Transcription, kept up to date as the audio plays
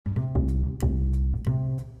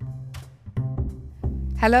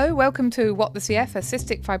Hello, welcome to What the CF, a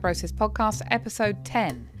Cystic Fibrosis podcast, episode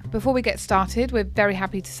 10. Before we get started, we're very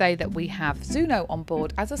happy to say that we have Zuno on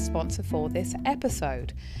board as a sponsor for this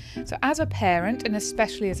episode. So as a parent, and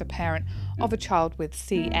especially as a parent of a child with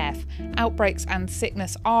CF, outbreaks and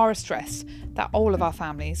sickness are a stress that all of our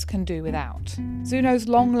families can do without. Zuno's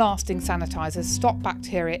long-lasting sanitizers stop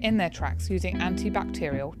bacteria in their tracks using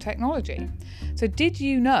antibacterial technology. So did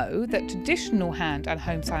you know that traditional hand and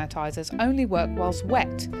home sanitizers only work whilst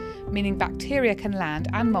wet, meaning bacteria can land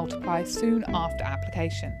and multiply soon after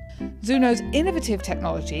application? Zuno's innovative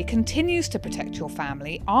technology continues to protect your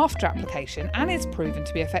family after application and is proven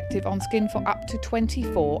to be effective on skin for up to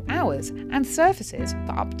 24 hours and surfaces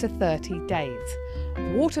for up to 30 days.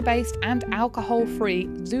 Water-based and alcohol-free,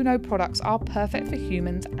 Zuno products are perfect for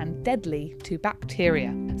humans and deadly to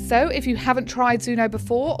bacteria. So if you haven't tried Zuno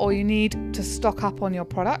before or you need to stock up on your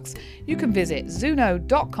products, you can visit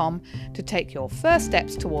zuno.com to take your first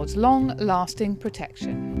steps towards long-lasting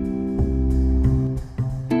protection.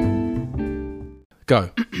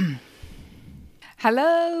 Go.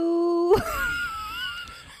 Hello.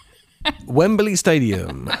 Wembley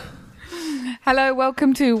Stadium. Hello,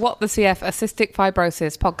 welcome to What the CF, a Cystic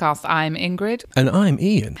Fibrosis podcast. I'm Ingrid. And I'm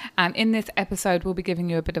Ian. And in this episode, we'll be giving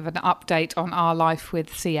you a bit of an update on our life with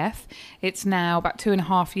CF. It's now about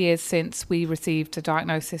 2.5 years since we received a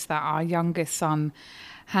diagnosis that our youngest son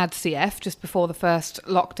had CF just before the first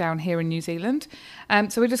lockdown here in New Zealand.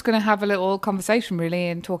 So we're just going to have a little conversation really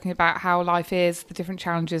and talking about how life is, the different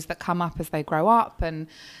challenges that come up as they grow up and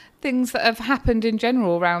things that have happened in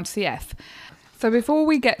general around CF. So before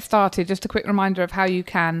we get started, just a quick reminder of how you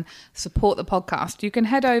can support the podcast. You can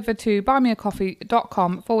head over to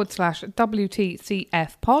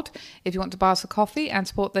buymeacoffee.com/WTCF pod if you want to buy us a coffee and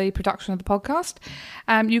support the production of the podcast.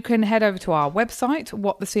 You can head over to our website,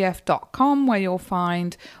 whatthecf.com, where you'll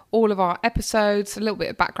find all of our episodes, a little bit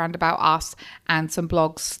of background about us, and some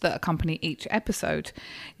blogs that accompany each episode.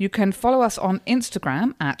 You can follow us on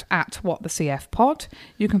Instagram at whatthecfpod.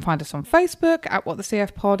 You can find us on Facebook at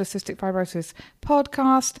whatthecfpod, a cystic fibrosis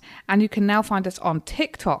podcast, and you can now find us on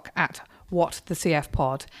TikTok at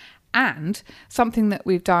whatthecfpod. And something that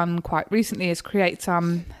we've done quite recently is create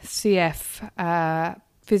some CF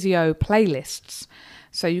physio playlists.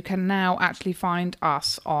 So you can now actually find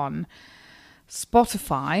us on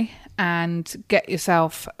Spotify and get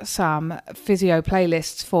yourself some physio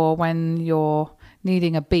playlists for when you're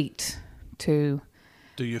needing a beat to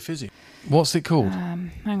do your physio. What's it called?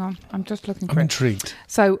 Hang on, I'm just looking for I'm it. intrigued.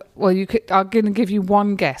 So, well, I'm going to give you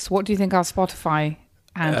one guess. What do you think our Spotify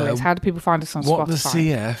handle is? How do people find us on Spotify? What the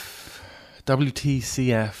CF,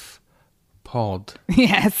 WTCF pod.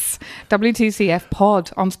 Yes, WTCF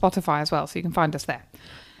pod on Spotify as well, so you can find us there.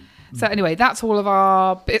 So anyway, that's all of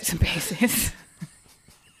our bits and pieces.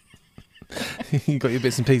 You got your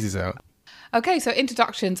bits and pieces out. Okay, so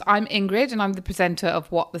introductions. I'm Ingrid and I'm the presenter of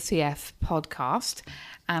What the CF podcast.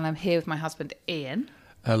 And I'm here with my husband, Ian.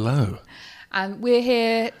 Hello. And we're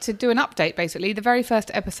here to do an update, basically. The very first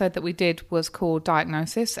episode that we did was called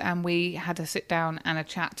Diagnosis, and we had a sit down and a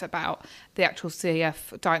chat about the actual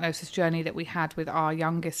CF diagnosis journey that we had with our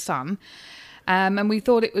youngest son. And we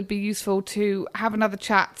thought it would be useful to have another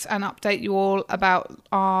chat and update you all about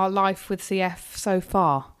our life with CF so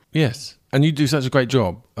far. Yes. And you do such a great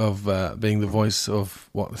job of being the voice of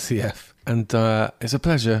What the CF. And it's a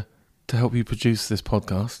pleasure to help you produce this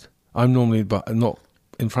podcast. I'm normally not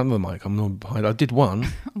in front of the mic. I'm normally behind. I did one.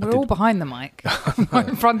 We're all behind the mic. Not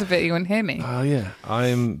in front of it, you wouldn't hear me. Oh, yeah.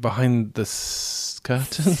 I'm behind the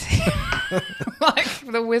curtain. Like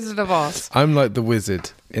the Wizard of Oz. I'm like the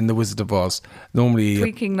wizard in the Wizard of Oz. Normally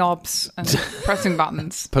tweaking knobs and pressing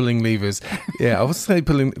buttons. Pulling levers. Yeah, I would say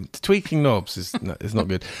tweaking knobs is not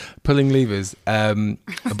good. Pulling levers. But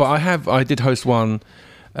I did host one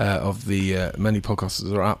of the many podcasts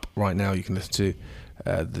that are up right now. You can listen to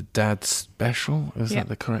the Dad Special. Is that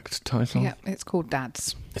the correct title? Yeah, it's called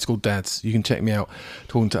Dads. It's called Dads. You can check me out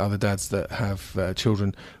talking to other dads that have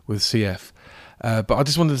children with CF. But I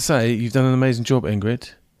just wanted to say you've done an amazing job,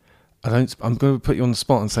 Ingrid. I'm going to put you on the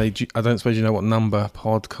spot and say I don't suppose you know what number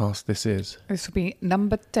podcast this is. This will be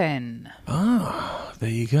number 10. Ah, there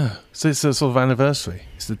you go. So it's a sort of anniversary.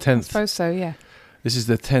 It's the 10th. I suppose so, yeah. This is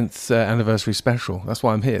the 10th anniversary special. That's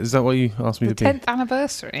why I'm here. Is that what you asked me to be? The 10th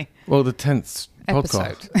anniversary? Well, the 10th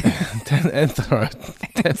podcast.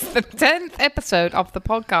 It's the 10th episode of the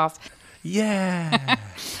podcast. Yeah.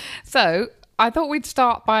 So I thought we'd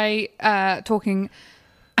start by talking...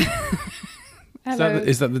 Hello.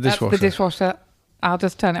 Is that the dishwasher? That's the dishwasher. I'll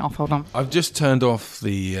just turn it off. Hold on. I've just turned off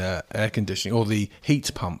the air conditioning or the heat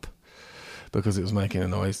pump because it was making a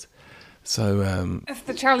noise. So It's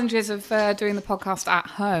the challenges of doing the podcast at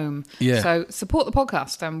home. Yeah. So support the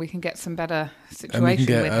podcast and we can get some better And we can situation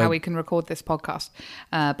get, with how we can record this podcast.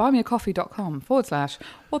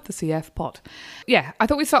 buymeacoffee.com/whatthecfpod. Yeah, I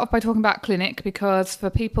thought we'd start off by talking about clinic because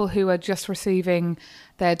for people who are just receiving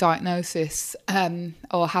their diagnosis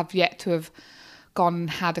or have yet to have gone and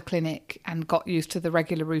had a clinic and got used to the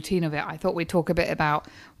regular routine of it, I thought we'd talk a bit about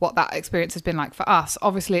what that experience has been like for us.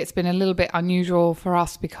 Obviously, it's been a little bit unusual for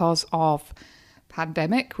us because of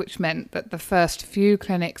pandemic, which meant that the first few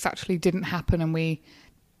clinics actually didn't happen and we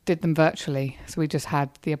did them virtually. So we just had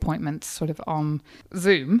the appointments sort of on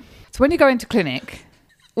Zoom. So when you go into clinic,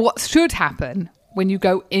 what should happen when you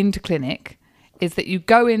go into clinic is that you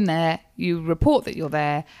go in there, you report that you're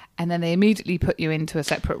there, and then they immediately put you into a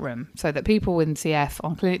separate room so that people in CF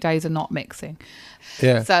on clinic days are not mixing.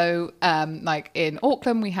 yeah, So like in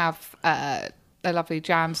Auckland, we have a lovely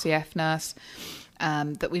Jan CF nurse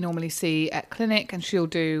that we normally see at clinic, and she'll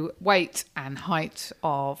do weight and height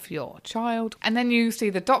of your child. And then you see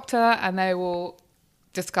the doctor and they will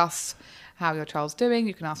discuss how your child's doing.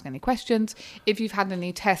 You can ask any questions. If you've had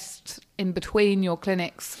any tests in between your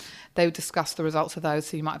clinics, they would discuss the results of those.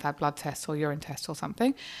 So you might have had blood tests or urine tests or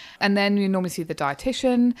something. And then you normally see the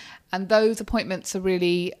dietitian. And those appointments are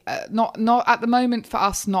really not at the moment for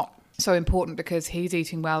us, not so important because he's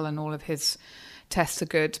eating well and all of his tests are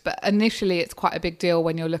good. But initially it's quite a big deal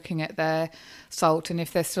when you're looking at their salt, and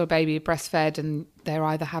if they're still baby breastfed and they're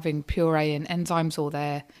either having puree and enzymes or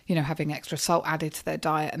they're, having extra salt added to their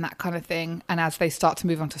diet and that kind of thing. And as they start to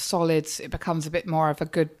move on to solids, it becomes a bit more of a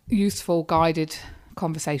good, useful, guided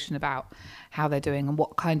conversation about how they're doing and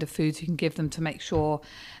what kind of foods you can give them to make sure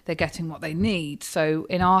they're getting what they need. So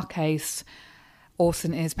in our case,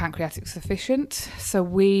 Orson is pancreatic sufficient, so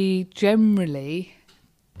we generally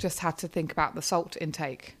just had to think about the salt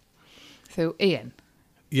intake. So Ian,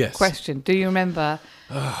 yes. question, do you remember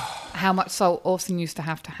how much salt Orson used to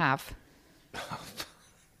have?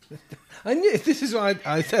 I knew this is why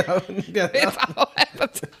I said I wouldn't get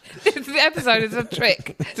that. This episode is a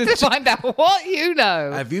trick to find out what you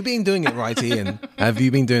know. Have you been doing it right, Ian? Have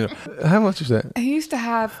you been doing it? How much is that? He used to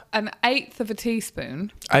have an eighth of a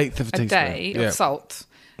teaspoon Eighth of a a teaspoon. day of salt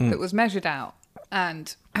that was measured out.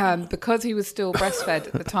 And because he was still breastfed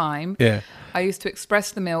at the time, I used to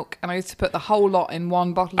express the milk and I used to put the whole lot in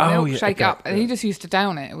one bottle of milk, shake it up, and he just used to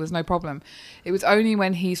down it. It was no problem. It was only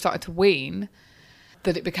when he started to wean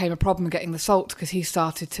that it became a problem getting the salt, because he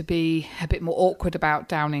started to be a bit more awkward about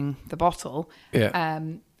downing the bottle.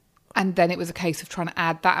 And then it was a case of trying to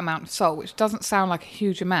add that amount of salt, which doesn't sound like a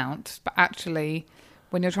huge amount, but actually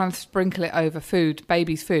when you're trying to sprinkle it over food,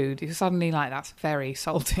 baby's food, you're suddenly like, that's very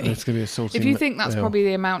salty. It's going to be a salty. If you think that's probably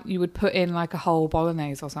the amount you would put in like a whole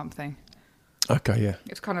bolognese or something. Okay, yeah.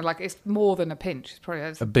 It's kind of like, it's more than a pinch. It's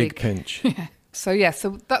probably a big pinch. Yeah.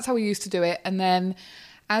 So that's how we used to do it. And then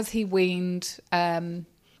as he weaned,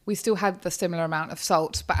 we still had the similar amount of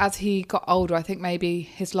salt. But as he got older, I think maybe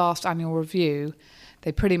his last annual review,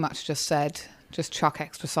 they pretty much just said, just chuck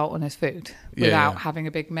extra salt on his food without having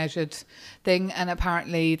a big measured thing. And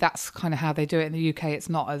apparently that's kind of how they do it in the UK. It's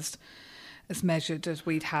not as measured as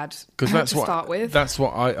we'd had to start with. That's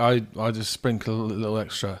what I just sprinkle a little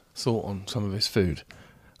extra salt on some of his food.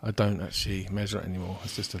 I don't actually measure it anymore.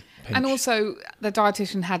 It's just a pinch. And also, the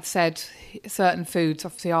dietitian had said certain foods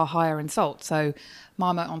obviously are higher in salt. So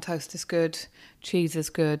Marmite on toast is good, cheese is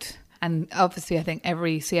good. And obviously, I think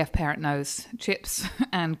every CF parent knows chips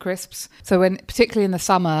and crisps. So particularly in the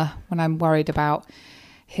summer, when I'm worried about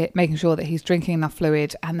making sure that he's drinking enough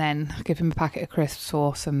fluid, and then give him a packet of crisps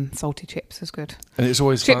or some salty chips is good. And it's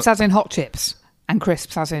always chips as in hot chips, and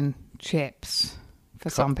crisps as in chips for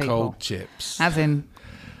some people. Cold chips. As in,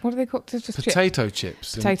 what are they called? Just potato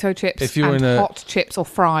chips. Potato chips. If you're and hot chips or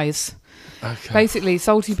fries. Okay. Basically,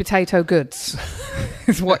 salty potato goods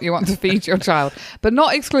is what you want to feed your child, but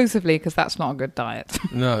not exclusively, because that's not a good diet.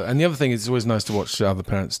 No, and the other thing is, it's always nice to watch other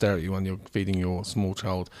parents stare at you when you're feeding your small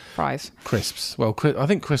child fries, crisps. Well, I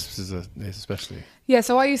think crisps is especially. Yeah,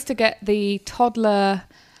 so I used to get the toddler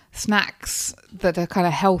snacks that are kind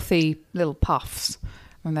of healthy little puffs,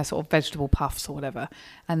 and they're sort of vegetable puffs or whatever,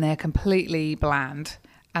 and they're completely bland.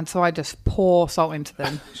 And so I just pour salt into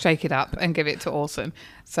them, shake it up, and give it to Orson.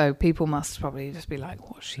 So people must probably just be like,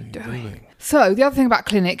 what's she doing? So the other thing about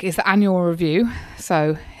clinic is the annual review.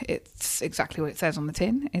 So it's exactly what it says on the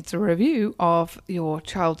tin. It's a review of your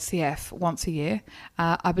child's CF once a year.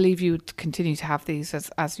 I believe you would continue to have these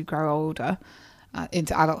as you grow older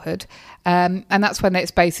into adulthood. And that's when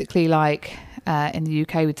it's basically like... in the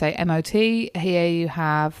UK, we'd say MOT. Here you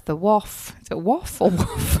have the WAF. Is it WAF or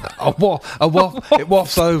WAF? A WAF. It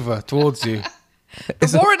wafts over towards you.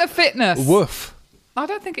 The warrant of fitness. Woof. I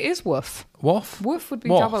don't think it is woof. Woff? Woof would be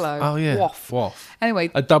Woff. double O. Oh, yeah. Woff. Anyway,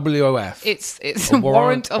 A WOF. it's A a warrant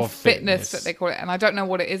warrant of of fitness fitness. that they call it, and I don't know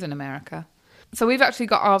what it is in America. So we've actually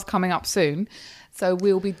got ours coming up soon. So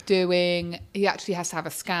we'll be doing. He actually has to have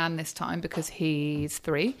a scan this time because he's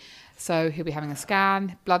 3. So he'll be having a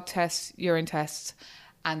scan, blood tests, urine tests,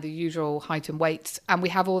 and the usual height and weights. And we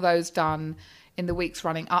have all those done in the weeks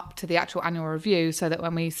running up to the actual annual review, so that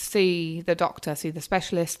when we see the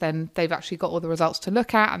specialist, then they've actually got all the results to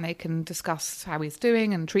look at and they can discuss how he's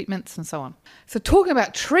doing and treatments and so on. So talking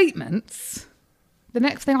about treatments, the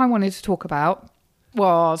next thing I wanted to talk about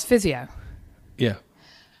was physio Yeah.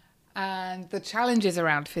 and the challenges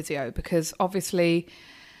around physio, because obviously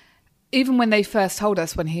even when they first told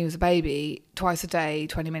us when he was a baby, twice a day,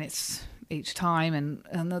 20 minutes each time,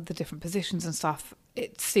 and the different positions and stuff,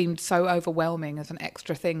 it seemed so overwhelming as an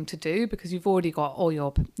extra thing to do, because you've already got all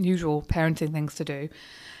your usual parenting things to do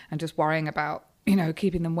and just worrying about,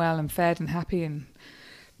 keeping them well and fed and happy and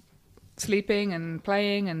sleeping and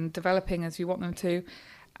playing and developing as you want them to.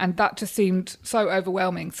 And that just seemed so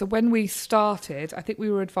overwhelming. So when we started, I think we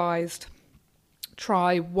were advised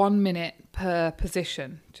try 1 minute per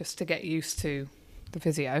position just to get used to the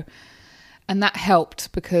physio. And that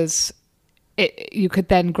helped because you could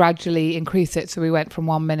then gradually increase it. So we went from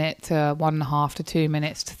 1 minute to 1.5 to 2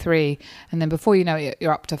 minutes to 3. And then before you know it,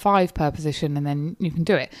 you're up to 5 per position, and then you can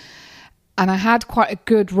do it. And I had quite a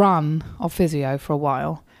good run of physio for a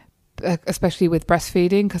while, especially with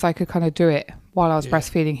breastfeeding, because I could kind of do it while I was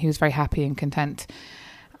breastfeeding. He was very happy and content.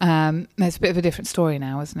 It's a bit of a different story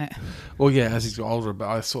now, isn't it? Well, yeah, as he's got older, but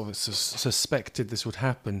I sort of suspected this would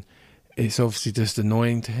happen. It's obviously just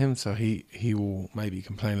annoying to him, so he will maybe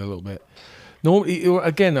complain a little bit. Normally,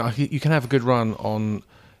 again, you can have a good run on,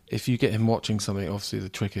 if you get him watching something. Obviously, the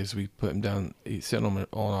trick is we put him down, he's sitting on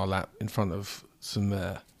our lap in front of some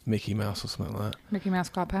Mickey Mouse or something like that. Mickey Mouse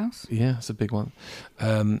Clubhouse? Yeah, it's a big one.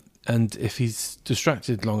 And if he's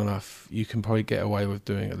distracted long enough, you can probably get away with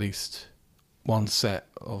doing at least one set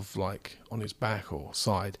of like on his back or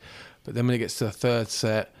side. But then when it gets to the third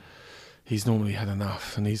set, he's normally had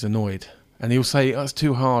enough and he's annoyed. And he'll say, it's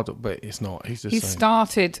too hard, but it's not. He's just saying.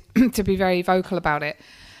 Started to be very vocal about it.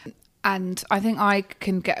 And I think I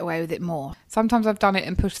can get away with it more. Sometimes I've done it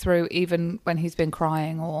and pushed through even when he's been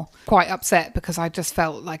crying or quite upset, because I just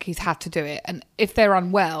felt like he's had to do it. And if they're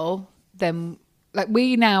unwell, then like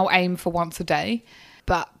we now aim for once a day,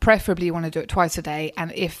 but preferably you want to do it twice a day.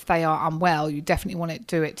 And if they are unwell, you definitely want to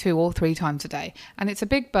do it 2 or 3 times a day. And it's a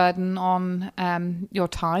big burden on your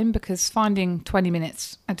time, because finding 20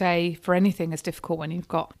 minutes a day for anything is difficult when you've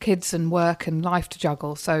got kids and work and life to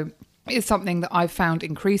juggle. So it's something that I've found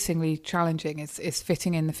increasingly challenging is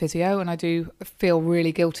fitting in the physio. And I do feel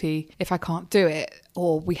really guilty if I can't do it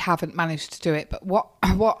or we haven't managed to do it. But what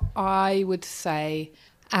I would say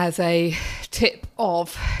as a tip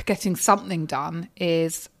of getting something done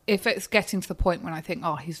is, if it's getting to the point when I think,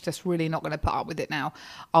 he's just really not going to put up with it now,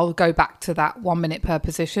 I'll go back to that 1 minute per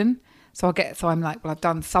position. So I'm like, well, I've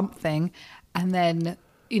done something. And then,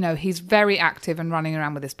 he's very active and running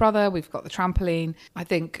around with his brother. We've got the trampoline. I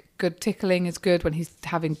think good tickling is good when he's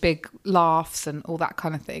having big laughs and all that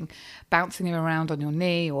kind of thing. Bouncing him around on your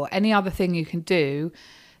knee or any other thing you can do,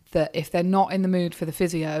 that if they're not in the mood for the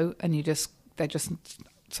physio and they're just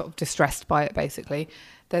sort of distressed by it, basically,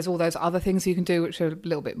 there's all those other things you can do which are a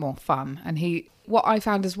little bit more fun. And what I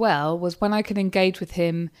found as well was when I can engage with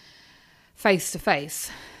him face to face,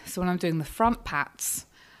 so when I'm doing the front pats,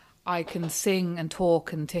 I can sing and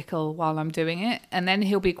talk and tickle while I'm doing it, and then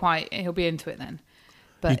he'll be into it then.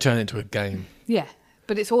 But you turn it into a game. Yeah,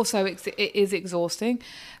 but it's also it is exhausting.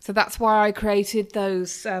 So that's why I created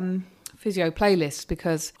those physio playlists,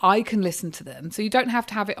 because I can listen to them. So you don't have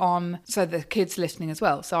to have it on so the kid's listening as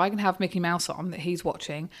well. So I can have Mickey Mouse on that he's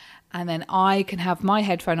watching, and then I can have my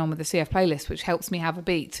headphone on with the CF playlist, which helps me have a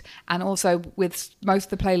beat. And also with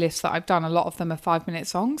most of the playlists that I've done, a lot of them are 5-minute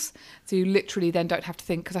songs. So you literally then don't have to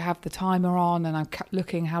think, because I have the timer on and I'm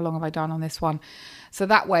looking how long have I done on this one. So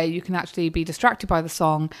that way you can actually be distracted by the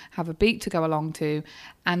song, have a beat to go along to,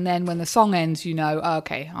 and then when the song ends,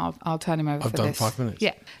 okay, I'll turn him over for this. I've done 5 minutes.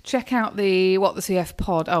 Yeah. Check out the WTCF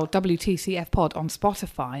pod on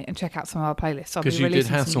Spotify and check out some of our playlists. Because you did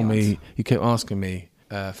hassle me, you kept asking me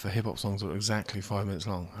for hip-hop songs that were exactly 5 minutes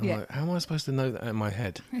long. I'm like, how am I supposed to know that in my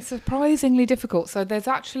head? It's surprisingly difficult. So there's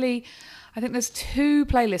actually, I think there's 2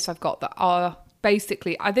 playlists I've got that are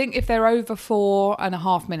basically, I think if they're over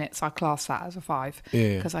 4.5 minutes, I class that as a 5.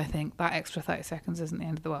 Yeah. Because I think that extra 30 seconds isn't the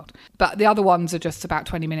end of the world. But the other ones are just about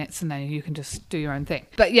 20 minutes and then you can just do your own thing.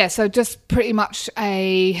 But yeah, so just pretty much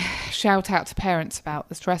a shout out to parents about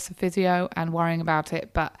the stress of physio and worrying about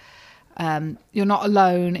it. But you're not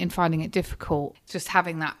alone in finding it difficult. Just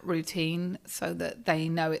having that routine so that they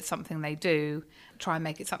know it's something they do. Try and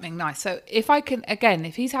make it something nice. So if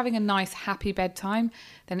he's having a nice, happy bedtime,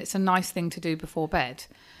 then it's a nice thing to do before bed.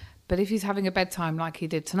 But if he's having a bedtime like he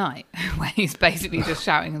did tonight, where he's basically just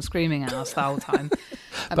shouting and screaming at us the whole time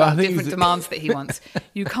about different demands that he wants,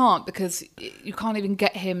 you can't, because you can't even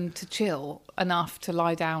get him to chill enough to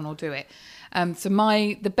lie down or do it. So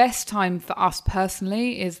the best time for us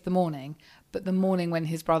personally is the morning, but the morning when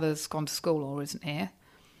his brother's gone to school or isn't here.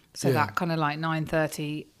 So that kind of like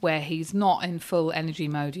 9:30, where he's not in full energy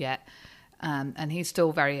mode yet, and he's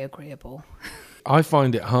still very agreeable. I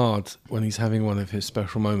find it hard when he's having one of his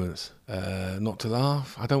special moments not to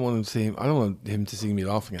laugh. I don't want him to see me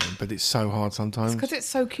laughing at him, but it's so hard sometimes. Because it's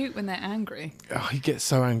so cute when they're angry. Oh, he gets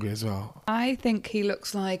so angry as well. I think he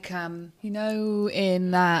looks like,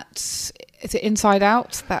 in that, is it Inside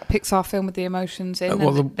Out, that Pixar film with the emotions in,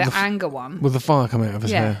 the anger one? With the fire coming out of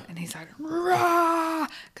his hair. And he's like, rah!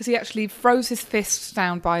 Because he actually throws his fists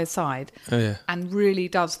down by his side and really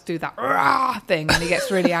does do that rah thing when he gets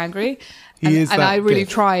really angry. And I really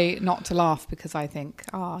try not to laugh because I think,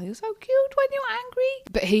 you're so cute when you're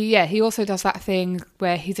angry. But he also does that thing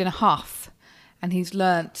where he's in a huff and he's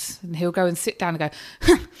learnt, and he'll go and sit down and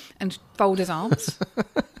go and fold his arms.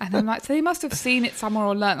 And I'm like, so he must have seen it somewhere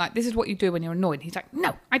or learnt, like, this is what you do when you're annoyed. He's like,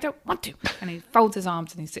 no, I don't want to. And he folds his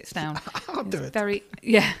arms and he sits down. I'll do it.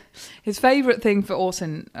 His favourite thing for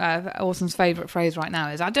Orson's favourite phrase right now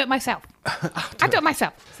is, I'll do it myself. I'll do it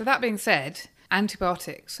myself. So that being said,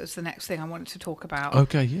 antibiotics is the next thing I wanted to talk about.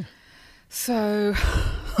 Okay, yeah. So,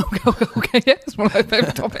 okay, yeah, it's one of my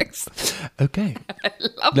favourite topics. Okay.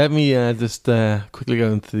 Let me just quickly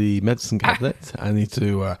go into the medicine cabinet. I need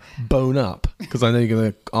to bone up because I know you're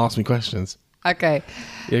going to ask me questions. Okay.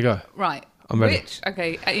 Yeah, go. Right. I'm ready.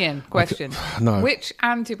 Ian, question. Okay. No. Which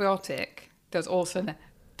antibiotic does Orson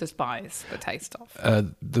despise the taste of?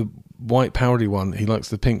 The white powdery one. He likes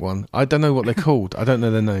the pink one. I don't know what they're called. I don't know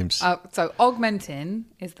their names. So Augmentin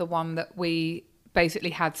is the one that we basically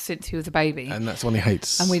had since he was a baby. And that's the one he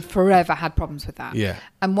hates. And we've forever had problems with that. Yeah.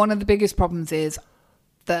 And one of the biggest problems is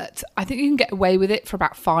that I think you can get away with it for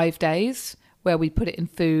about 5 days, where we put it in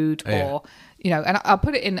food or, and I'll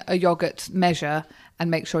put it in a yogurt measure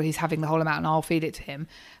and make sure he's having the whole amount and I'll feed it to him.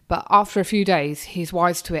 But after a few days, he's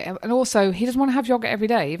wise to it. And also, he doesn't want to have yogurt every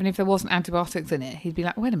day. Even if there wasn't antibiotics in it, he'd be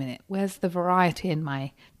like, wait a minute, where's the variety in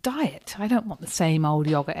my diet? I don't want the same old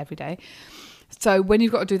yogurt every day. So when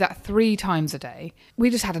you've got to do that 3 times a day, we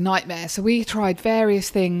just had a nightmare. So we tried various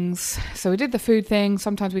things. So we did the food thing.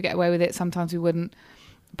 Sometimes we get away with it. Sometimes we wouldn't.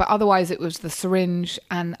 But otherwise, it was the syringe.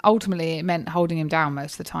 And ultimately, it meant holding him down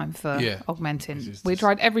most of the time for Augmentin. We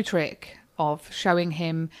tried every trick of showing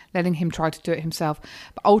him, letting him try to do it himself.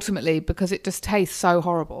 But ultimately, because it just tastes so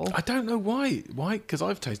horrible. I don't know why. Why? Because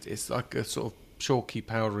I've tasted it. It's like a sort of chalky,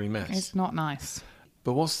 powdery mess. It's not nice.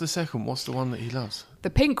 But what's the second? What's the one that he loves? The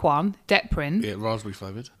pink one, Deprin. Yeah, raspberry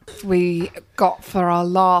flavoured. We got for our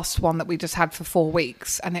last one that we just had for 4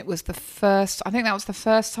 weeks. And it was I think that was the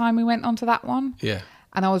first time we went onto that one. Yeah.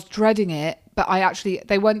 And I was dreading it. But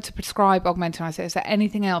they went to prescribe Augmentin. I said, is there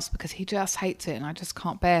anything else? Because he just hates it. And I just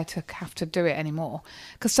can't bear to have to do it anymore.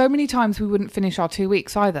 Because so many times we wouldn't finish our 2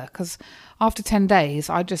 weeks either. Because after 10 days,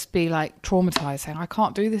 I'd just be like traumatized, saying, I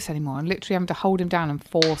can't do this anymore. And literally having to hold him down and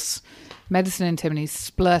force medicine into him, and he's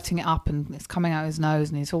splurting it up and it's coming out his nose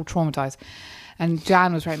and he's all traumatized. And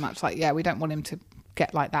Jan was very much like, we don't want him to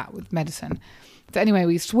get like that with medicine. So anyway,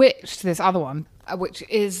 we switched to this other one, which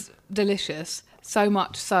is delicious, so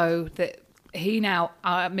much so that he now,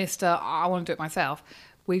 Mr. I want to do it myself.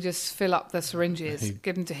 We just fill up the syringes,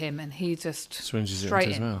 give them to him, and he just syringes straight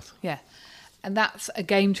it into his mouth. Yeah. And that's a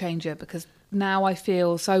game changer because now I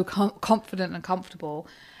feel so confident and comfortable.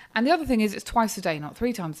 And the other thing is it's twice a day, not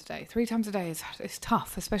 3 times a day. 3 times a day is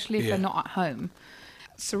tough, especially if they're not at home.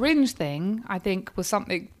 Syringe thing, I think, was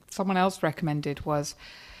something someone else recommended, was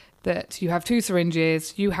that you have 2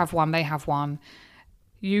 syringes, you have one, they have one.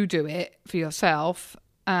 You do it for yourself,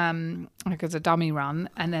 like as a dummy run,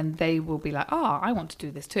 and then they will be like, I want to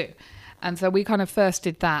do this too. And so we kind of first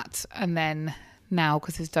did that, and then now,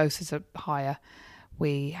 because his doses are higher,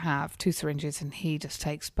 we have 2 syringes and he just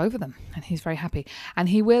takes both of them and he's very happy. And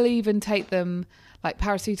he will even take them, like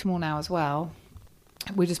paracetamol now as well.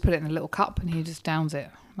 We just put it in a little cup and he just downs it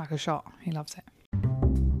like a shot. He loves it.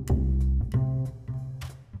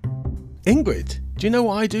 Ingrid, do you know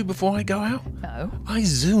what I do before I go out? No. I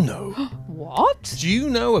Zuno. What? Do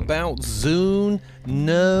you know about Zuno?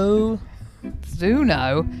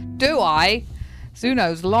 Zuno? Do I?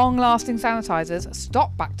 Zuno's long-lasting sanitizers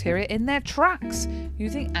stop bacteria in their tracks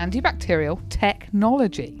using antibacterial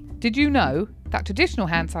technology. Did you know that traditional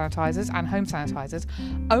hand sanitizers and home sanitizers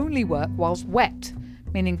only work whilst wet,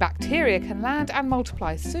 meaning bacteria can land and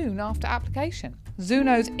multiply soon after application?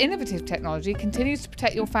 Zuno's innovative technology continues to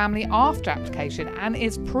protect your family after application and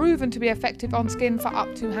is proven to be effective on skin for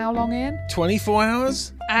up to how long, Ian? 24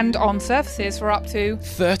 hours? And on surfaces for up to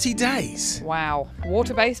 30 days. Wow.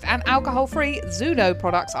 Water-based and alcohol-free Zuno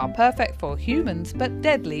products are perfect for humans but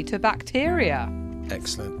deadly to bacteria.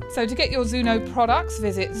 Excellent. So to get your Zuno products,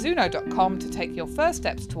 visit Zuno.com to take your first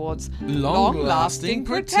steps towards Long-lasting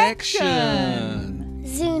protection.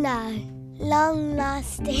 Zuno.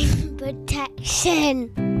 Long-lasting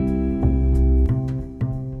protection.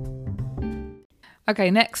 Okay,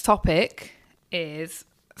 next topic is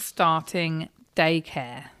starting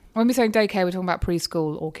daycare. When we say daycare, we're talking about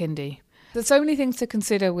preschool or kindy. There's so many things to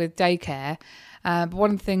consider with daycare. But one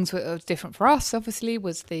of the things that was different for us, obviously,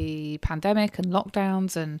 was the pandemic and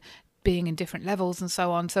lockdowns and being in different levels and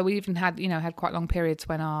so on. So we even had quite long periods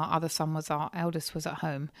when our other son our eldest was at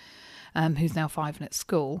home. Who's now 5 and at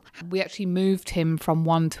school. We actually moved him from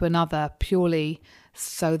one to another purely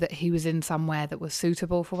so that he was in somewhere that was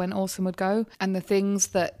suitable for when Orson would go. And the things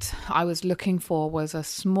that I was looking for was a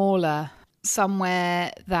smaller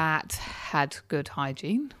somewhere that had good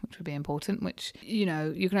hygiene, which would be important, which, you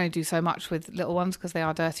can only do so much with little ones because they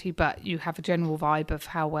are dirty, but you have a general vibe of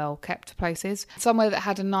how well kept a place is. Somewhere that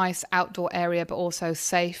had a nice outdoor area, but also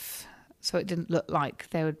safe, so it didn't look like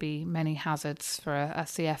there would be many hazards for a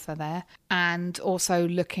CFer there. And also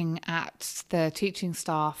looking at the teaching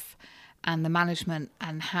staff and the management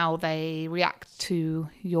and how they react to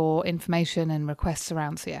your information and requests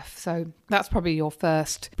around CF. So that's probably your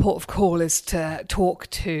first port of call, is to talk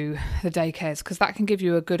to the daycares, because that can give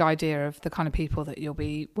you a good idea of the kind of people that you'll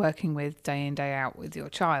be working with day in, day out with your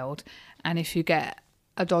child. And if you get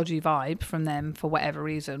a dodgy vibe from them for whatever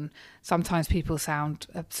reason, sometimes people sound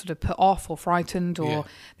sort of put off or frightened, or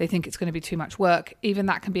they think it's going to be too much work. Even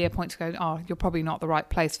that can be a point to go, oh, you're probably not the right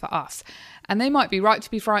place for us. And they might be right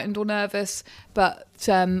to be frightened or nervous, but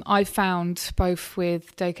I've found both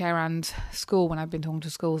with daycare and school, when I've been talking to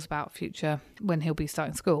schools about future, when he'll be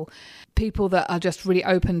starting school, people that are just really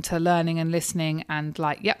open to learning and listening and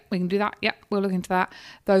like, yep, we can do that, yep, we'll look into that.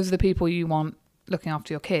 Those are the people you want looking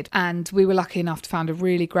after your kid. And we were lucky enough to find a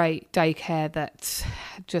really great daycare that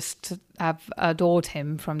just have adored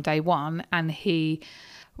him from day one, and he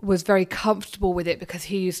was very comfortable with it because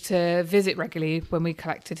he used to visit regularly when we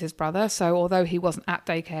collected his brother. So although he wasn't at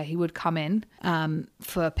daycare, he would come in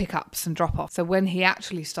for pickups and drop-offs. So when he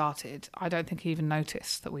actually started, I don't think he even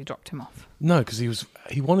noticed that we dropped him off. No, because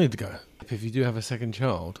he wanted to go. If you do have a second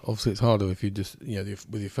child, obviously it's harder if you just,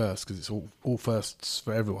 with your first, because it's all firsts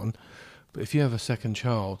for everyone. But if you have a second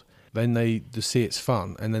child, then they just see it's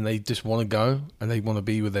fun, and then they just want to go and they want to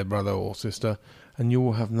be with their brother or sister, and you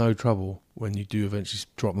will have no trouble when you do eventually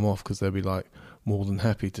drop them off, because they'll be like more than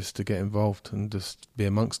happy just to get involved and just be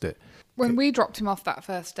amongst it. When we dropped him off that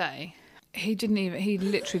first day, he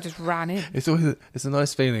literally just ran in. It's a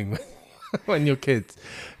nice feeling when your kids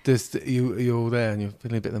you're all there and you're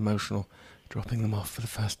feeling a bit emotional, dropping them off for the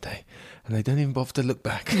first day, and they don't even bother to look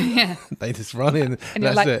back. Yeah. They just run in. And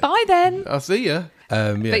you're like, it. Bye then. I'll see you.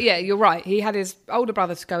 But yeah, you're right. He had his older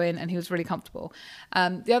brother to go in, and he was really comfortable.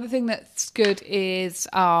 The other thing that's good is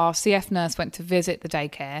our CF nurse went to visit the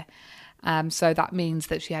daycare. So that means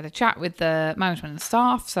that she had a chat with the management and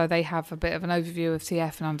staff, so they have a bit of an overview of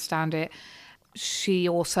CF and understand it. She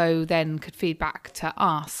also then could feed back to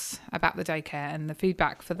us about the daycare, and the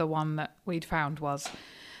feedback for the one that we'd found was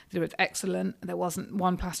it was excellent. There wasn't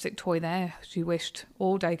one plastic toy there. She wished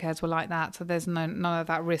all daycares were like that, so there's none of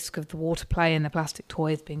that risk of the water play and the plastic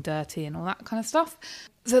toys being dirty and all that kind of stuff.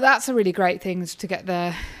 So that's a really great thing, to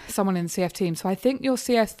get someone in the CF team. So I think your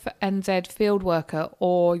CFNZ field worker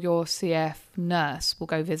or your CF nurse will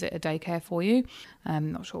go visit a daycare for you.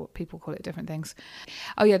 I'm not sure what people call it, different things.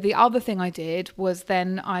 Oh yeah, the other thing I did was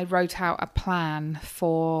then I wrote out a plan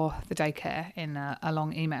for the daycare in a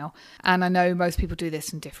long email. And I know most people do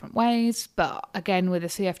this in different ways, but again, with a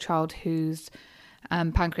CF child who's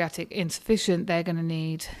pancreatic insufficient, they're going to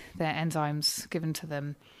need their enzymes given to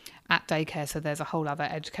them at daycare, so there's a whole other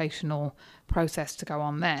educational process to go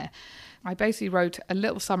on there. I basically wrote a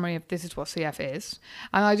little summary of this is what CF is,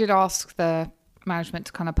 and I did ask the management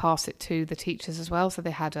to kind of pass it to the teachers as well, so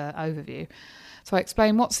they had an overview. So I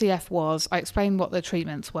explained what CF was, I explained what the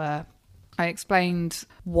treatments were, I explained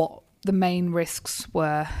what the main risks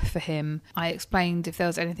were for him. I explained if there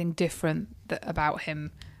was anything different about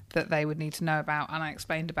him that they would need to know about, and I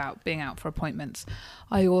explained about being out for appointments.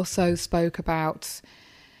 I also spoke about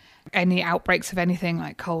any outbreaks of anything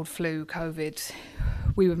like cold, flu, COVID.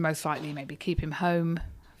 We would most likely maybe keep him home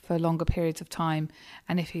for longer periods of time,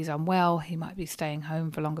 and if he's unwell, he might be staying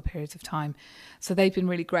home for longer periods of time. So they've been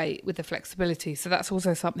really great with the flexibility. So that's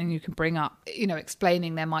also something you can bring up,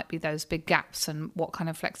 explaining there might be those big gaps and what kind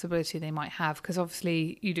of flexibility they might have, because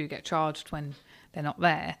obviously you do get charged when they're not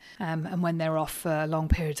there, and when they're off for long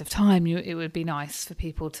periods of time, it would be nice for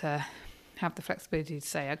people to have the flexibility to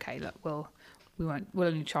say, okay, look, we'll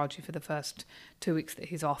only charge you for the first 2 weeks that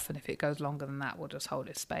he's off, and if it goes longer than that, we'll just hold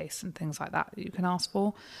his space, and things like that you can ask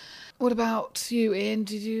for. What about you, Ian?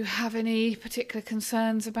 Did you have any particular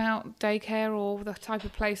concerns about daycare or the type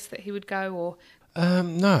of place that he would go? Or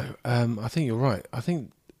No, I think you're right. I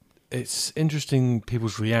think it's interesting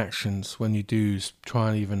people's reactions when you do try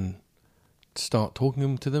and even start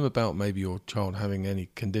talking to them about maybe your child having any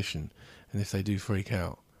condition, and if they do freak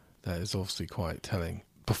out, that is obviously quite telling.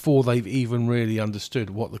 Before they've even really understood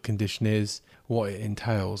what the condition is, what it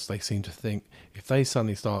entails, they seem to think if they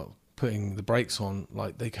suddenly start putting the brakes on,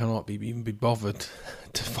 like they cannot even be bothered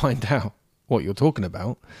to find out what you're talking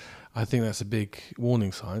about. I think that's a big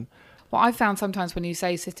warning sign. What I've found sometimes when you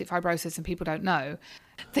say cystic fibrosis and people don't know,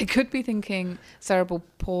 they could be thinking cerebral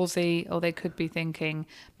palsy, or they could be thinking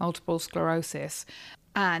multiple sclerosis.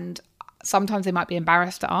 And sometimes they might be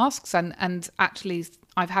embarrassed to ask. And actually,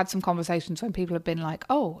 I've had some conversations when people have been like,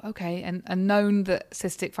 oh, okay, and known that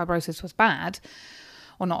cystic fibrosis was bad,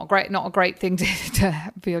 or not a great thing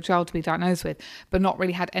for your child to be diagnosed with, but not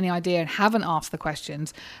really had any idea and haven't asked the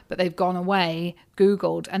questions, but they've gone away,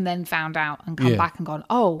 Googled, and then found out and come back and gone,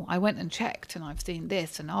 oh, I went and checked and I've seen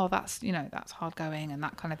this, and oh, that's hard going, and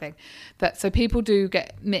that kind of thing. But so people do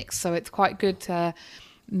get mixed, so it's quite good to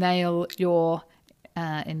nail your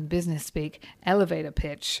in business speak, elevator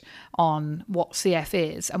pitch on what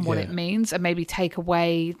CF is and what it means, and maybe take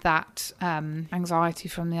away that anxiety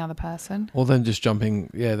from the other person. Or then just jumping,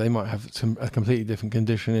 they might have a completely different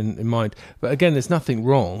condition in mind. But again, there's nothing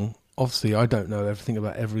wrong. Obviously, I don't know everything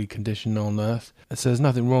about every condition on earth, so there's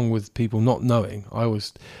nothing wrong with people not knowing. I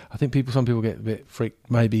think some people get a bit freaked,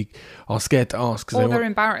 maybe are scared to ask, or they're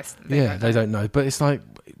embarrassed. They don't know. But it's like,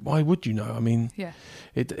 why would you know? I mean,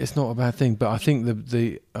 it's not a bad thing. But I think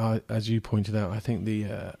the as you pointed out, I think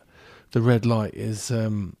the red light is,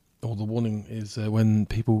 or the warning is, when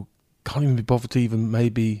people can't even be bothered to even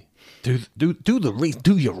maybe do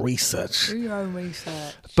your research. Do your own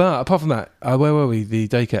research. But apart from that, where were we? The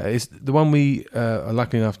daycare is the one we are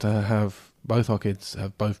lucky enough to have. Both our kids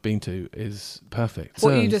have both been to is perfect.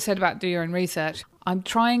 What you just said about do your own research, I'm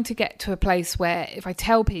trying to get to a place where if I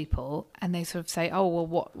tell people and they sort of say, oh,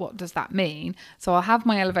 well, what does that mean? So I'll have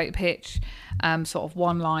my elevator pitch, sort of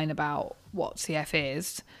one line about what CF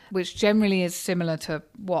is, which generally is similar to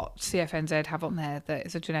what CFNZ have on there, that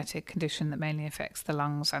it's a genetic condition that mainly affects the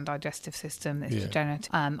lungs and digestive system. It's degenerative.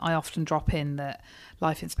 I often drop in that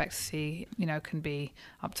life expectancy, can be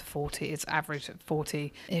up to 40. It's average at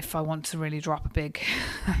 40 if I want to really drop a big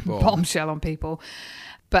bombshell on people.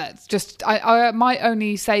 But just, I might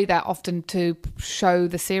only say that often to show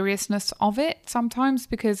the seriousness of it sometimes,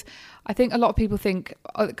 because I think a lot of people think,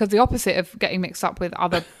 because the opposite of getting mixed up with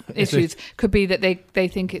other issues could be that they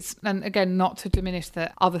think it's, and again, not to diminish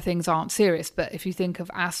that other things aren't serious, but if you think of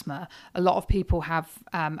asthma, a lot of people have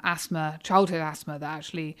asthma, childhood asthma that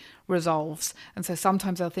actually resolves. And so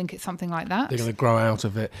sometimes they'll think it's something like that. They're going to grow out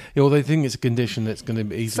of it. Or they think it's a condition that's going to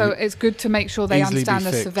be easily. So it's good to make sure they understand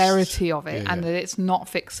the severity of it and that it's not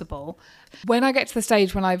fixable. When I get to the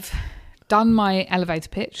stage when I've done my elevator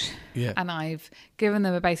pitch and I've given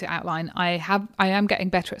them a basic outline, I am getting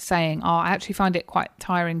better at saying, I actually find it quite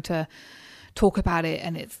tiring to talk about it,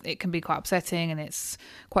 and it can be quite upsetting and it's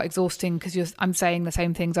quite exhausting because I'm saying the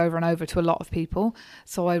same things over and over to a lot of people.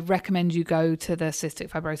 So I recommend you go to the Cystic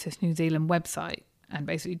Fibrosis New Zealand website and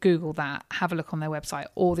basically Google that, have a look on their website,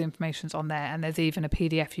 all the information's on there, and there's even a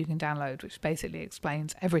PDF you can download which basically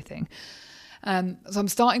explains everything. So I'm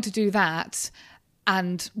starting to do that,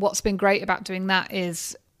 and what's been great about doing that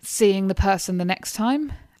is seeing the person the next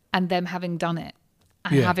time and them having done it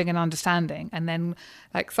and having an understanding. And then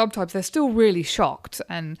like sometimes they're still really shocked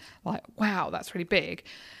and like, wow, that's really big.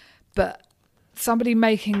 But somebody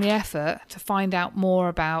making the effort to find out more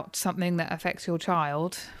about something that affects your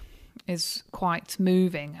child is quite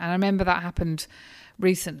moving. And I remember that happened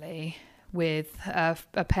recently with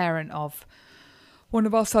a parent of one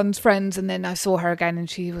of our son's friends, and then I saw her again and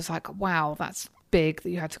she was like, wow, that's big that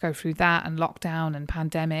you had to go through that and lockdown and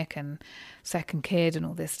pandemic and second kid and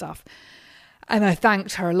all this stuff. And I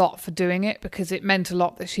thanked her a lot for doing it, because it meant a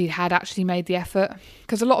lot that she had actually made the effort.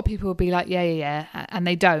 Because a lot of people will be like, yeah, and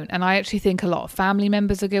they don't. And I actually think a lot of family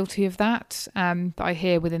members are guilty of that I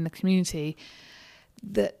hear within the community,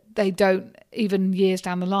 that they don't, even years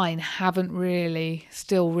down the line, haven't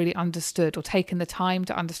still really understood or taken the time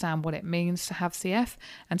to understand what it means to have CF.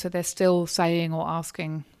 And so they're still saying or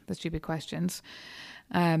asking the stupid questions.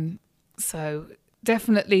 So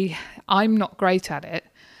definitely, I'm not great at it.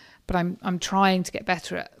 But I'm trying to get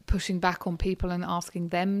better at pushing back on people and asking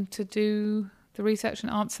them to do the research and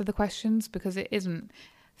answer the questions, because it isn't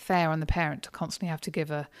fair on the parent to constantly have to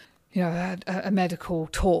give a medical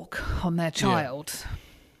talk on their child. Yeah.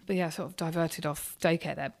 But yeah, sort of diverted off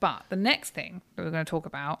daycare there. But the next thing that we're going to talk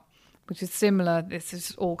about, which is similar, this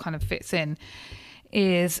is all kind of fits in,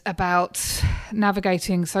 is about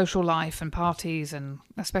navigating social life and parties, and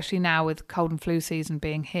especially now with cold and flu season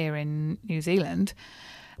being here in New Zealand.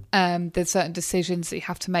 There's certain decisions that you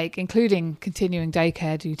have to make, including continuing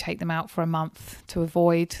daycare. Do you take them out for a month to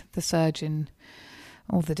avoid the surge in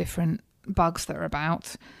all the different bugs that are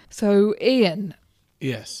about? So, Ian.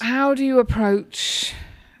 Yes. How do you approach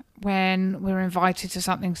when we're invited to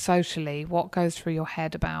something socially? What goes through your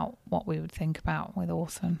head about what we would think about with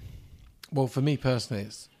Orson? Well, for me personally,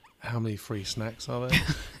 it's how many free snacks are there?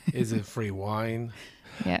 Is it free wine?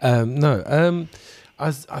 Yeah. No.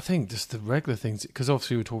 I think just the regular things, because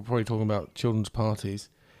obviously we're probably talking about children's parties.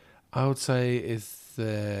 I would say is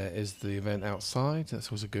the event outside. That's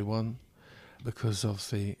always a good one, because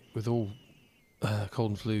obviously with all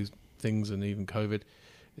cold and flu things and even COVID,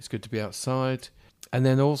 it's good to be outside. And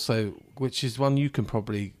then also, which is one you can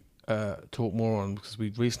probably talk more on, because we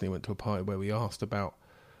recently went to a party where we asked about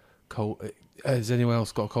cold. Has anyone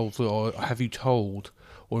else got a cold flu, or have you told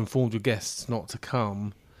or informed your guests not to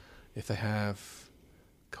come if they have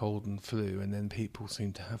cold and flu? And then people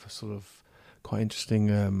seem to have a sort of quite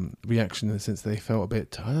interesting reaction, in the sense they felt a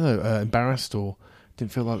bit, I don't know, embarrassed, or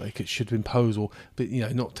didn't feel like they should impose, or, but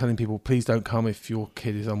not telling people, please don't come if your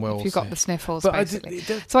kid is unwell. If you've got the sniffles, but basically.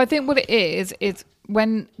 So I think what it is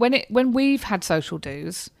when we've had social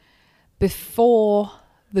do's, before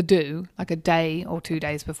the do, like a day or 2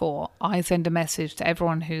 days before, I send a message to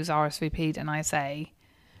everyone who's RSVP'd, and I say,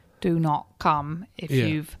 do not come if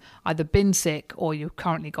you've either been sick or you've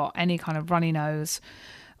currently got any kind of runny nose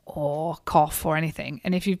or cough or anything.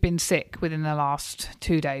 And if you've been sick within the last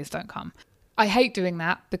 2 days, don't come. I hate doing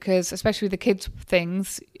that, because especially with the kids'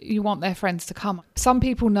 things, you want their friends to come. Some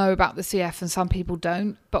people know about the CF and some people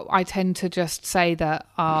don't, but I tend to just say that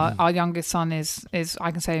our youngest son is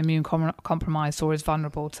I can say immune compromised or is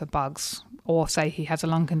vulnerable to bugs, or say he has a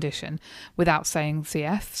lung condition without saying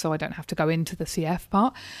CF, so I don't have to go into the CF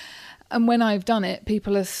part. And when I've done it,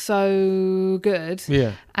 people are so good.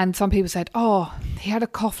 Yeah. And some people said, oh, he had a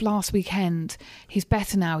cough last weekend. He's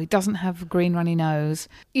better now. He doesn't have a green runny nose.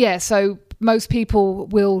 Yeah, so most people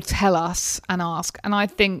will tell us and ask. And I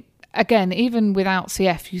think, again, even without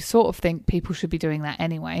CF, you sort of think people should be doing that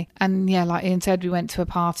anyway. And yeah, like Ian said, we went to a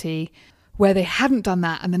party where they hadn't done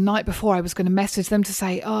that. And the night before, I was going to message them to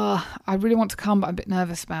say, oh, I really want to come, but I'm a bit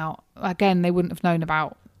nervous about, again, they wouldn't have known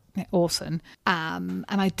about Orson. And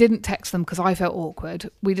I didn't text them because I felt awkward.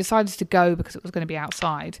 We decided to go because it was going to be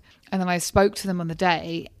outside. And then I spoke to them on the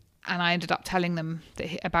day, and I ended up telling them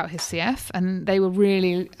about his CF. And they were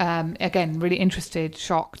really, again, really interested,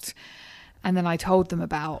 shocked. And then I told them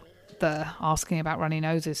about the asking about runny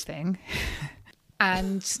noses thing.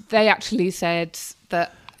 And they actually said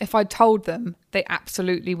that if I'd told them, they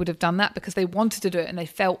absolutely would have done that, because they wanted to do it and they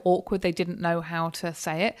felt awkward. They didn't know how to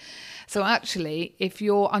say it. So actually, if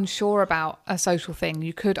you're unsure about a social thing,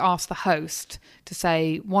 you could ask the host to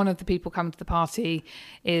say, one of the people coming to the party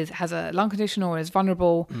has a lung condition or is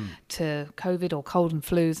vulnerable to COVID or cold and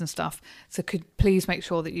flus and stuff. So could please make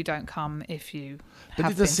sure that you don't come if you have been sick.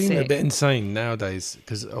 But it does seem a bit insane nowadays,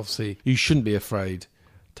 because obviously you shouldn't be afraid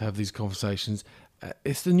to have these conversations.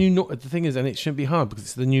 It's the new the thing is, and it shouldn't be hard because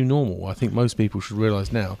it's the new normal. I think most people should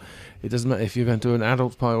realise now. It doesn't matter if you're going to an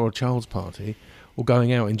adult party or a child's party, or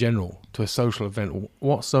going out in general to a social event or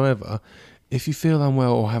whatsoever. If you feel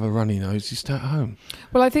unwell or have a runny nose, you stay at home.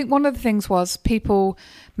 Well, I think one of the things was people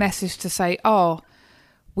messaged to say, "Oh,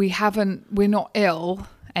 we're not ill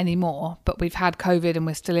anymore, but we've had COVID and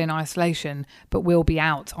we're still in isolation, but we'll be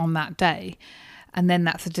out on that day." And then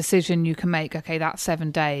that's a decision you can make. Okay, that's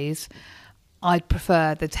 7 days. I'd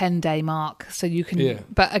prefer the 10-day mark, so you can.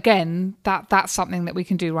 But again, that's something that we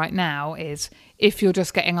can do right now. Is if you're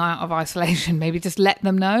just getting out of isolation, maybe just let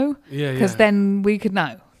them know, because then we could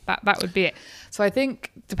know. That would be it. So I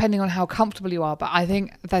think, depending on how comfortable you are, but I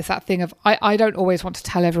think there's that thing of, I don't always want to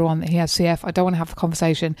tell everyone that he has CF. I don't want to have the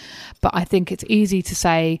conversation, but I think it's easy to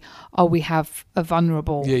say, oh, we have a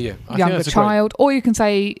vulnerable younger child, or you could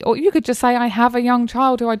just say, I have a young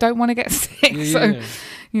child who I don't want to get sick.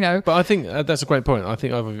 You know. But I think that's a great point. I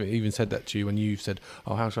think I've even said that to you when you said,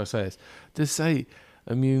 oh, how should I say this? Just say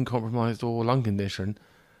immune compromised or lung condition,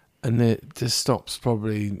 and it just stops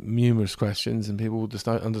probably numerous questions, and people will just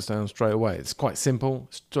don't understand straight away. It's quite simple,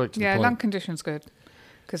 straight to the point. Yeah, lung condition's good,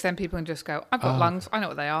 because then people can just go, I've got lungs, I know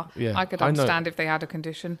what they are. Yeah, I could understand if they had a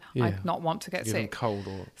condition. I'd not want to get sick. Cold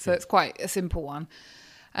so it's quite a simple one.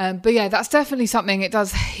 But yeah, that's definitely something. It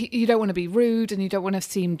does. You don't want to be rude, and you don't want to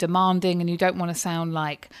seem demanding, and you don't want to sound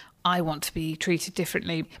like I want to be treated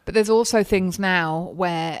differently. But there's also things now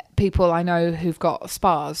where people I know who've got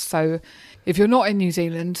spas. So if you're not in New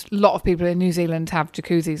Zealand, a lot of people in New Zealand have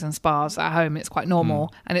jacuzzis and spas at home. It's quite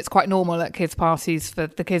normal. And it's quite normal at kids' parties for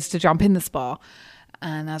the kids to jump in the spa.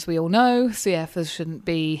 And as we all know, CFers shouldn't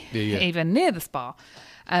be even near the spa.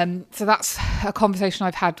 So that's a conversation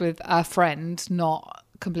I've had with a friend, not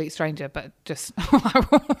complete stranger, but just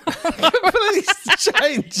complete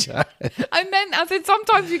stranger. I meant, as in,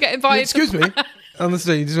 sometimes you get invited. Excuse me,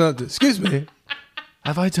 honestly, you just want to, excuse me.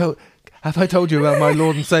 Have I told you about my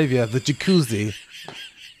Lord and Saviour, the jacuzzi?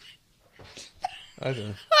 I don't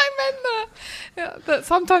know. I meant that. Yeah, that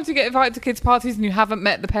sometimes you get invited to kids' parties and you haven't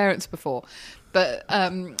met the parents before. But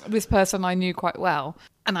this person I knew quite well,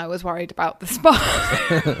 and I was worried about the spa.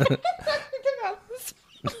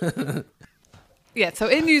 Yeah, so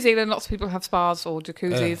in New Zealand, lots of people have spas or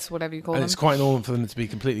jacuzzis, whatever you call them. And it's quite normal for them to be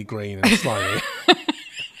completely green and slimy.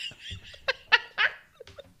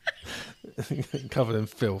 Covered in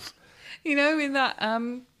filth. You know, in that,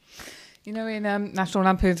 National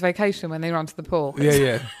Lampoon's Vacation, when they run to the pool.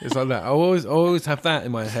 Yeah, it's like that. I always have that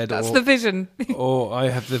in my head. That's the vision. Or I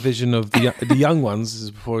have the vision of the young ones, this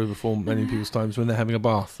is before many people's times, when they're having a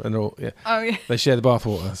bath and all. Yeah. Oh yeah. They share the bath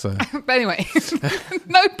water. So. But anyway,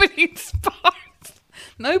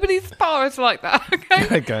 Nobody's spa is like that.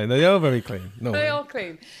 Okay. Okay, they are very clean. They are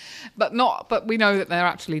clean, but we know that they're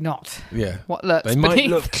actually not. Yeah. What lurks They beneath. might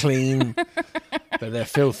look clean, but they're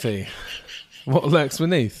filthy. What lurks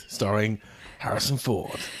beneath? Starring Harrison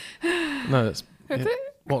Ford. No, that's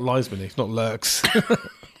what lies beneath, not lurks. Anyway,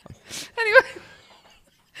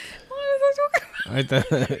 why was I talking about?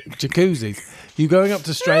 Jacuzzis. You're going up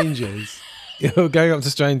to strangers. You're going up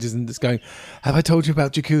to strangers and just going, have I told you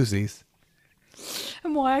about jacuzzis?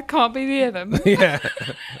 And why I can't be near them. Yeah.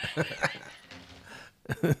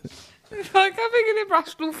 It's like having an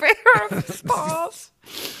irrational fear of spas.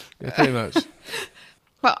 Yeah, pretty much.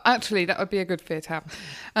 Well, actually, that would be a good fear to have.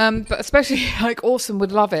 But especially, like, Orson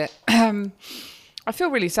would love it. I feel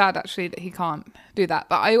really sad, actually, that he can't do that.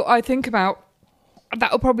 But I think about,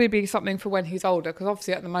 that will probably be something for when he's older, because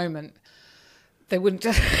obviously at the moment, they wouldn't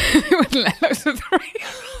let loads of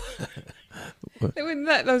They wouldn't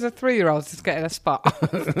let loads of 3-year-olds just get in a spa.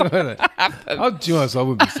 Oh, to be honest, I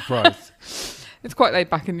wouldn't be surprised. It's quite laid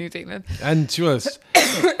back in New Zealand. And to us,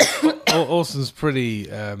 Orson's pretty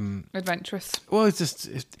adventurous. Well, it's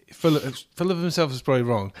full of himself is probably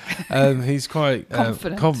wrong. He's quite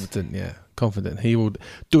confident. Yeah, confident. He will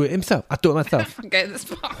do it himself. I do it myself. Get in the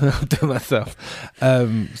spa. I'll do it myself.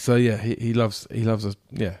 So yeah, he loves he loves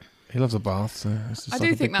a bath. So it's just I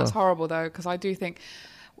do think that's horrible though, because I do think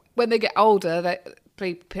when they get older,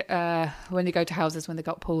 when they go to houses when they've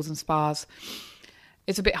got pools and spas,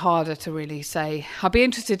 it's a bit harder to really say. I'd be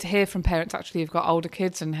interested to hear from parents actually who've got older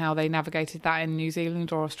kids and how they navigated that in New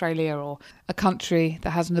Zealand or Australia or a country that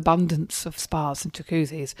has an abundance of spas and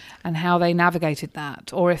jacuzzis, and how they navigated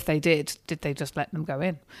that. Or if they did they just let them go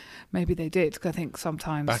in? Maybe they did, because I think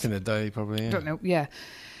sometimes... Back in the day, probably, yeah. I don't know, yeah.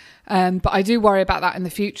 But I do worry about that in the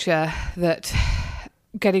future, that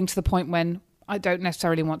getting to the point when I don't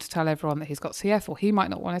necessarily want to tell everyone that he's got CF, or he might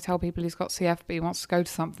not want to tell people he's got CF, but he wants to go to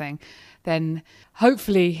something, then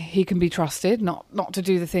hopefully he can be trusted, not to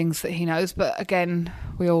do the things that he knows. But again,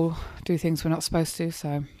 we all do things we're not supposed to,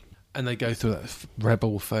 so. And they go through that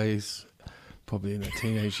rebel phase, probably in their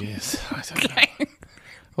teenage years. I don't know.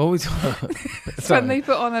 Always. When they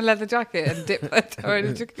put on a leather jacket and dip their toe in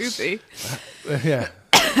a jacuzzi. Yeah.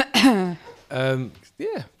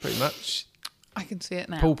 Yeah, pretty much. I can see it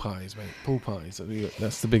now. Pool parties, mate. Pool parties.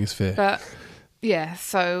 That's the biggest fear. But yeah,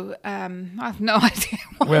 so I have no idea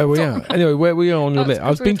where we are. Anyway, where we are on your list.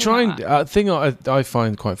 I've been trying. The thing I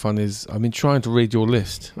find quite fun is I've been trying to read your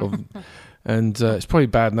list of, and it's probably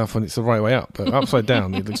bad enough when it's the right way up, but upside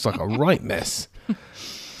down it looks like a right mess.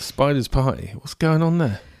 Spider's Party. What's going on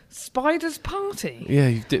there? Spiders Party? Yeah,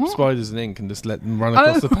 you dip spiders in ink and just let them run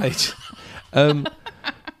across the page.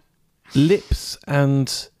 Lips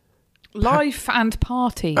and... Life and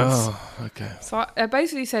parties. Oh, okay. So I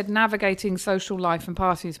basically said navigating social life and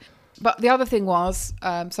parties. But the other thing was,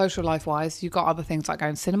 social life-wise, you've got other things like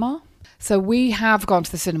going to cinema. So we have gone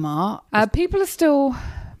to the cinema. People are still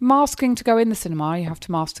masking to go in the cinema. You have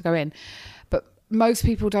to mask to go in. But most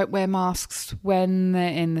people don't wear masks when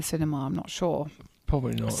they're in the cinema. I'm not sure.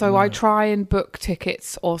 Probably not. So no. I try and book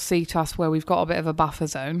tickets or seat us where we've got a bit of a buffer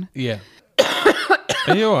zone. Yeah.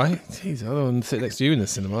 Are you all right? Jeez, I don't want to sit next to you in the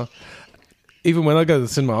cinema. Even when I go to the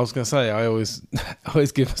cinema, I was going to say, I always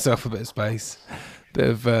give myself a bit of space.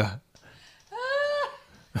 Bit of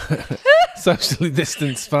socially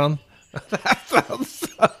distanced fun. That sounds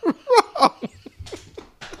so wrong.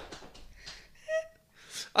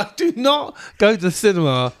 I do not go to the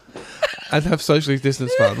cinema and have socially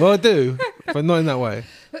distanced fun. Well, I do, but not in that way.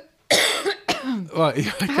 Right,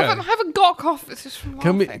 okay. I haven't got a cough. It's just from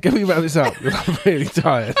Can we wrap this up? I'm really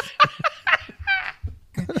tired.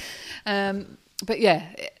 But yeah,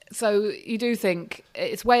 so you do think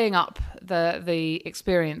it's weighing up the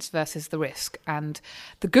experience versus the risk. And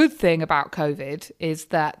the good thing about COVID is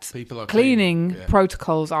that People are cleaning yeah.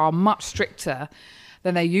 protocols are much stricter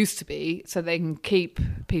than they used to be, so they can keep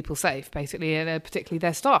people safe, basically, and particularly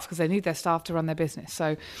their staff, because they need their staff to run their business.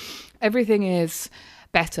 So everything is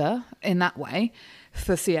better in that way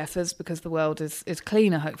for CFers, because the world is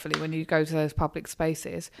cleaner, hopefully, when you go to those public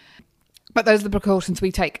spaces. But those are the precautions we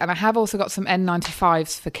take. And I have also got some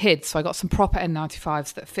N95s for kids. So I got some proper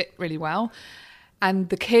N95s that fit really well. And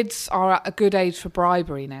the kids are at a good age for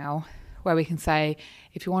bribery now, where we can say,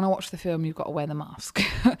 if you want to watch the film, you've got to wear the mask.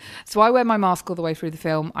 So I wear my mask all the way through the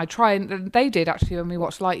film. I try, and they did actually when we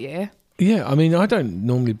watched Lightyear. Yeah, I mean, I don't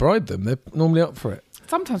normally bribe them. They're normally up for it.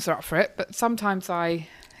 Sometimes they're up for it, but sometimes I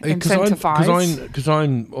incentivise. Because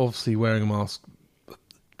I'm obviously wearing a mask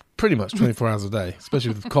pretty much 24 hours a day, especially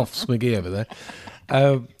with Cough Smiggy over there.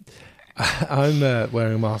 I'm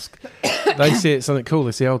wearing a mask. They see it's something cool.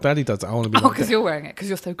 They see, oh, Daddy does it. I want to be like because you're wearing it, because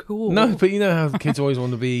you're so cool. No, but you know how the kids always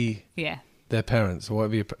want to be yeah. their parents, or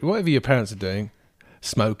whatever your parents are doing,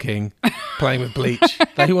 smoking, playing with bleach.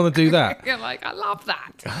 They want to do that. You're like, I love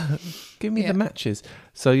that. Give me the matches.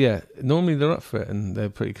 So yeah, normally they're up for it and they're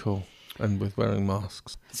pretty cool. And with wearing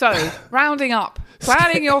masks. So, rounding up,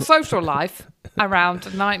 planning your social life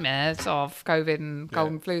around nightmares of COVID and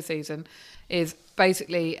cold and flu season is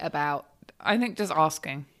basically about, I think, just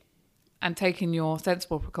asking and taking your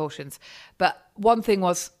sensible precautions. But one thing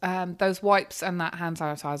was those wipes and that hand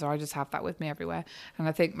sanitizer, I just have that with me everywhere. And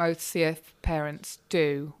I think most CF parents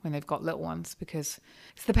do when they've got little ones, because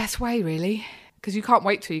it's the best way, really. Because you can't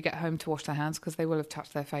wait till you get home to wash their hands, because they will have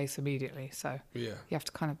touched their face immediately. So you have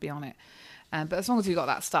to kind of be on it. But as long as you've got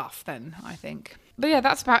that stuff, then I think. But yeah,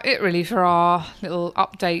 that's about it really for our little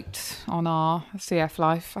update on our CF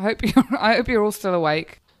life. I hope you're all still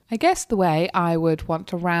awake. I guess the way I would want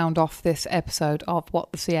to round off this episode of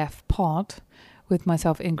What the CF Pod with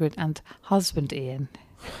myself, Ingrid, and husband Ian.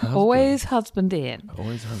 Always husband Ian.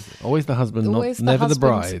 Always husband. Always the husband, always never the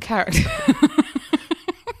husband's bride. Character.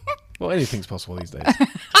 Well, anything's possible these days.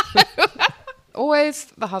 Always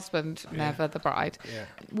the husband, never the bride. Yeah.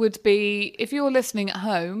 Would be, if you're listening at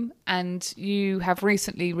home and you have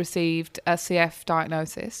recently received a CF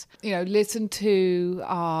diagnosis, listen to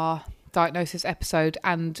our diagnosis episode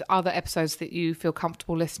and other episodes that you feel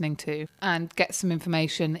comfortable listening to and get some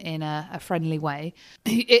information in a friendly way.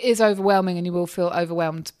 It is overwhelming and you will feel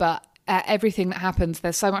overwhelmed, but everything that happens,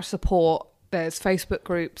 there's so much support. There's Facebook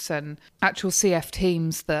groups and actual CF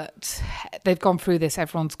teams that they've gone through this.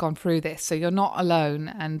 Everyone's gone through this. So you're not alone.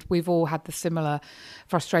 And we've all had the similar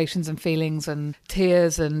frustrations and feelings and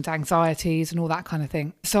tears and anxieties and all that kind of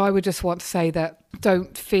thing. So I would just want to say that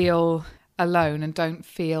don't feel alone and don't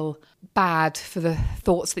feel bad for the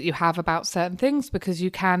thoughts that you have about certain things, because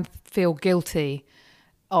you can feel guilty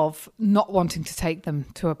of not wanting to take them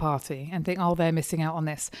to a party and think, oh, they're missing out on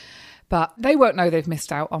this. But they won't know they've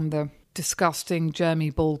missed out on the disgusting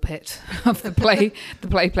germy ball pit of the play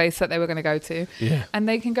place that they were going to go to. Yeah. And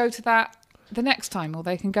they can go to that the next time, or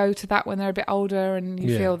they can go to that when they're a bit older and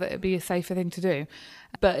you feel that it'd be a safer thing to do.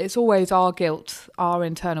 But it's always our guilt, our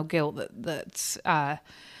internal guilt that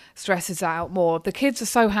stresses out more. The kids are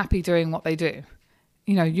so happy doing what they do.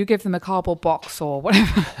 You give them a cardboard box or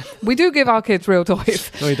whatever. We do give our kids real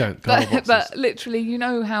toys. No, you don't. But literally,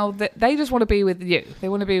 how they just want to be with you. They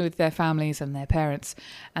want to be with their families and their parents.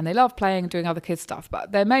 And they love playing and doing other kids' stuff.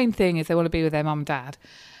 But their main thing is they want to be with their mum and dad.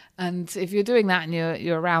 And if you're doing that and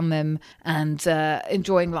you're around them and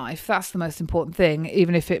enjoying life, that's the most important thing,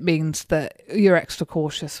 even if it means that you're extra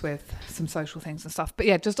cautious with some social things and stuff. But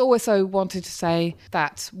yeah, just also wanted to say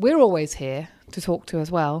that we're always here to talk to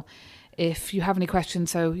as well. If you have any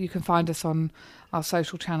questions, so you can find us on our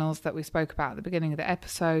social channels that we spoke about at the beginning of the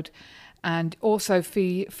episode. And also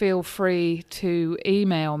feel free to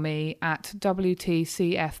email me at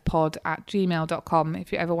wtcfpod@gmail.com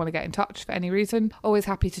if you ever want to get in touch for any reason. Always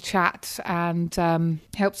happy to chat and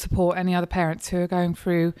help support any other parents who are going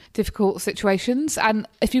through difficult situations. And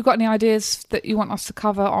if you've got any ideas that you want us to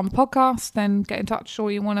cover on the podcast, then get in touch,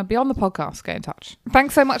 or you want to be on the podcast, get in touch.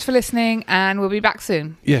 Thanks so much for listening, and we'll be back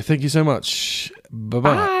soon. Yeah, thank you so much.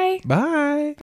 Bye-bye. Bye. Bye.